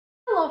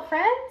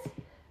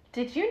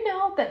Did you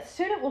know that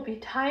soon it will be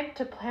time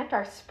to plant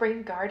our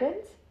spring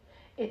gardens?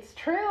 It's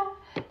true.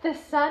 The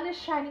sun is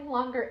shining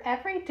longer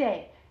every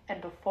day, and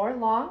before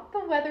long,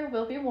 the weather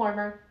will be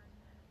warmer.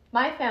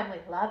 My family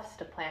loves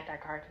to plant our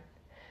garden.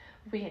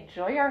 We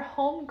enjoy our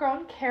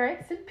homegrown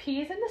carrots and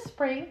peas in the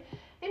spring,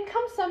 and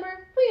come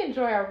summer, we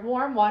enjoy our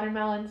warm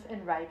watermelons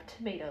and ripe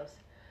tomatoes.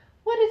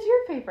 What is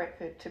your favorite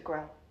food to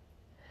grow?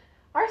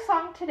 Our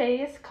song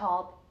today is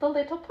called The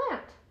Little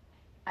Plant.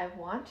 I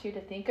want you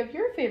to think of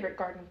your favorite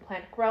garden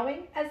plant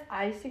growing as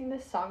I sing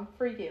this song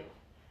for you.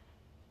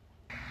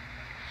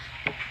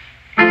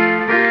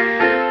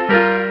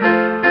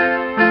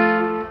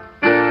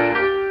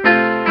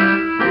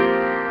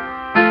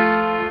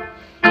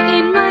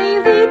 In my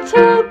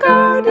little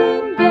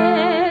garden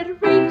bed,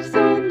 raked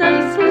so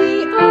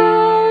nicely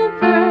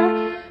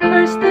over,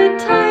 first the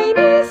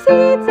tiny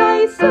seeds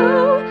I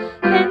sow,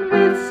 then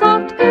with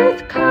soft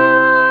earth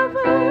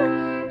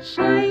cover,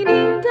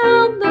 shining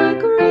down the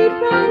great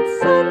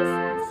round sun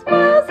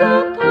smiles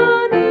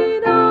upon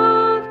it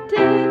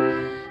often.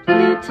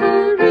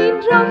 Little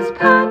raindrops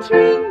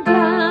pattering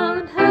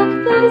down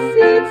help the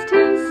seeds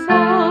to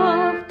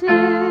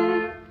soften.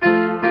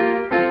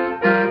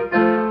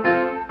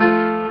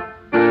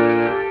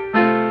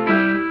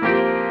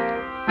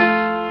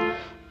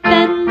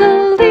 Then the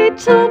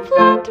little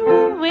plant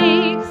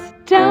awakes,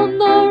 down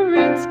the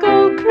roots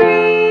go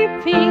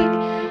creeping,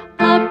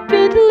 up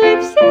it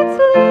lifts its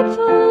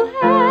little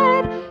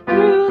head,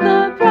 through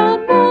the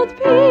brown mold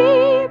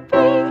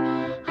peeping,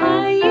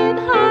 high and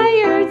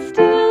higher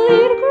still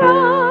it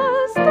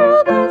grows,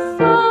 through the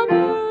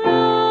summer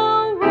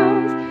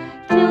hours,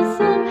 till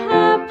some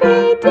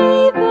happy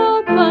day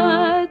the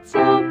buds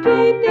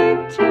open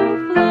into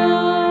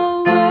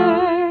flowers.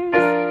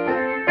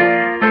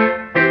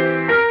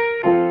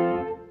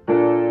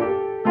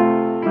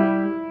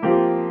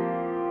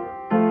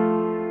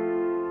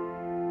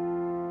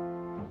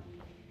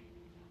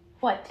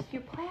 What did you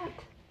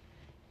plant?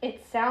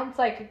 It sounds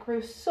like it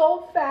grew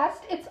so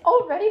fast it's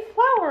already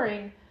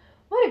flowering.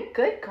 What a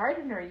good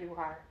gardener you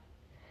are.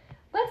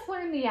 Let's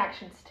learn the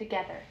actions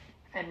together.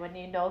 And when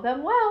you know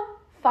them well,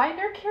 find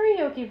our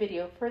karaoke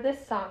video for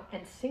this song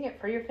and sing it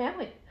for your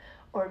family.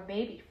 Or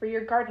maybe for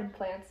your garden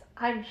plants.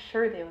 I'm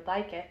sure they would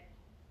like it.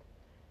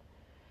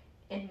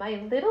 In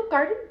my little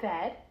garden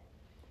bed,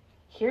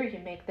 here you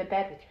make the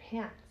bed with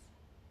your hands.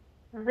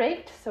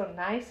 Raked so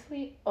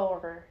nicely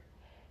over.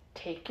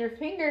 Take your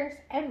fingers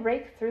and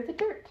rake through the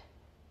dirt.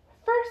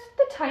 First,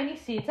 the tiny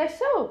seeds I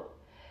sow.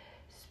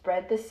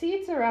 Spread the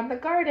seeds around the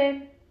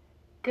garden.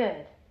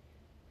 Good.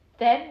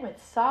 Then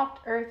with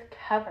soft earth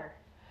cover.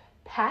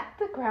 Pat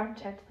the ground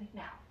gently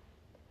now.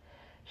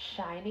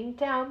 Shining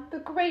down, the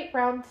great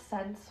round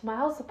sun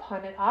smiles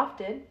upon it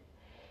often.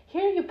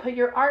 Here you put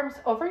your arms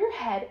over your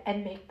head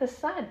and make the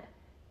sun.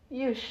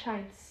 You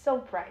shine so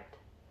bright.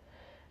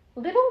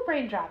 Little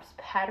raindrops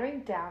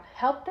pattering down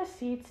help the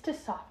seeds to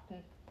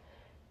soften.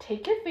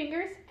 Take your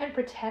fingers and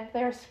pretend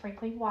they are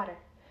sprinkling water.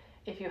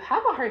 If you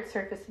have a hard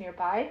surface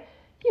nearby,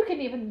 you can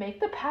even make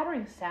the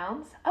pattering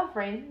sounds of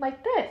rain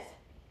like this.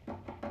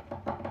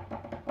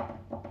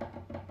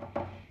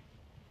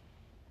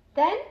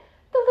 Then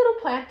the little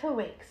plant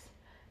awakes.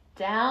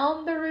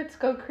 Down the roots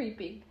go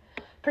creeping.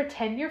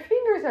 Pretend your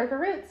fingers are the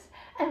roots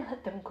and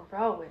let them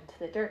grow into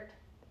the dirt.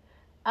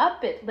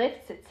 Up it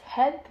lifts its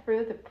head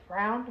through the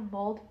brown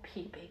mold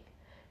peeping.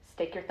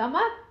 Stick your thumb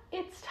up.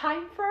 It's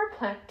time for our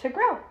plant to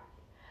grow.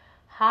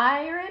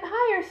 Higher and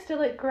higher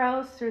still it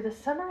grows through the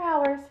summer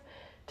hours,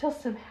 till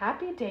some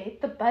happy day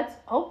the buds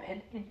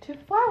open into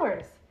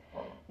flowers.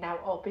 Now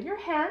open your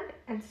hand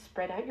and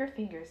spread out your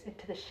fingers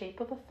into the shape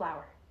of a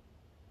flower.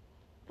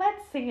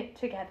 Let's sing it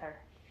together.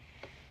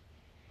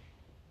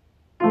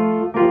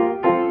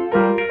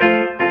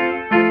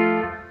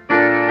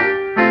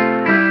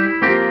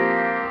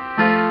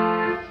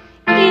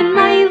 In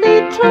my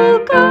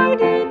little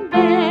garden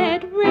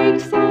bed,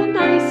 raked so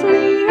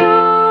nicely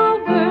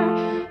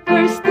over,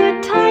 first the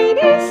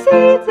tiny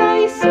seeds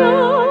I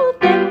sow,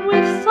 then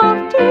with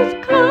soft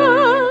earth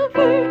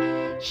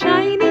cover,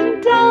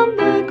 shining down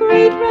the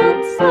great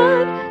round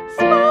sun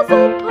smiles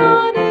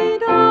upon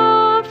it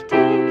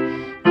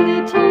often.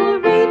 Little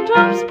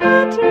raindrops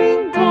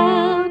pattering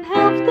down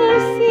help the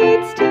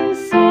seeds to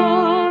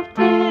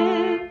soften.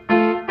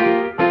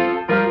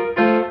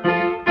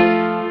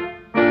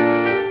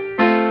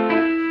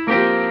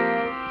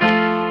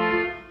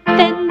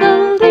 Then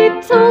the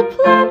little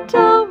plant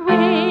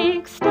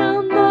awakes,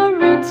 down the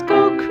roots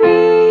go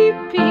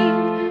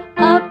creeping,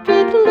 up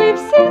it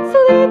lifts its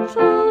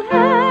little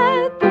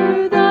head,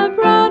 through the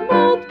brown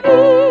mold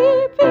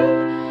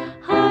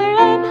peeping, higher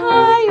and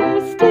higher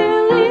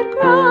still it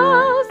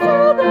grows,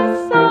 through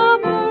the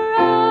summer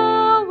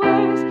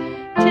hours,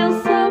 till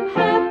some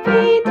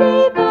happy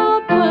day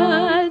the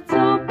buds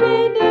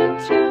open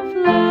into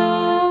flowers.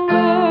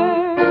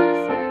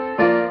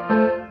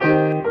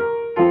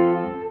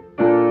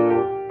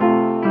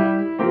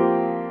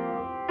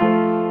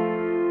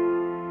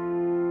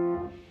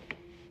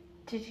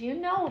 Did you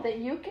know that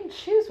you can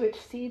choose which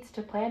seeds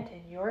to plant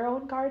in your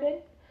own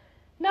garden?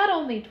 Not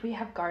only do we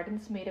have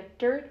gardens made of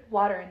dirt,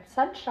 water, and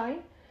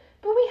sunshine,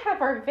 but we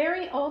have our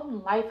very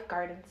own life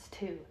gardens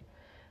too.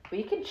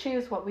 We can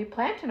choose what we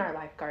plant in our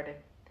life garden.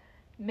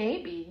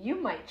 Maybe you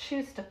might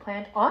choose to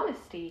plant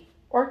honesty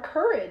or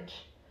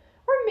courage,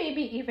 or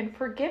maybe even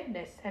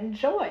forgiveness and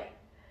joy.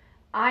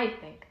 I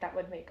think that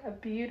would make a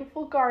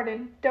beautiful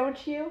garden,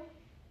 don't you?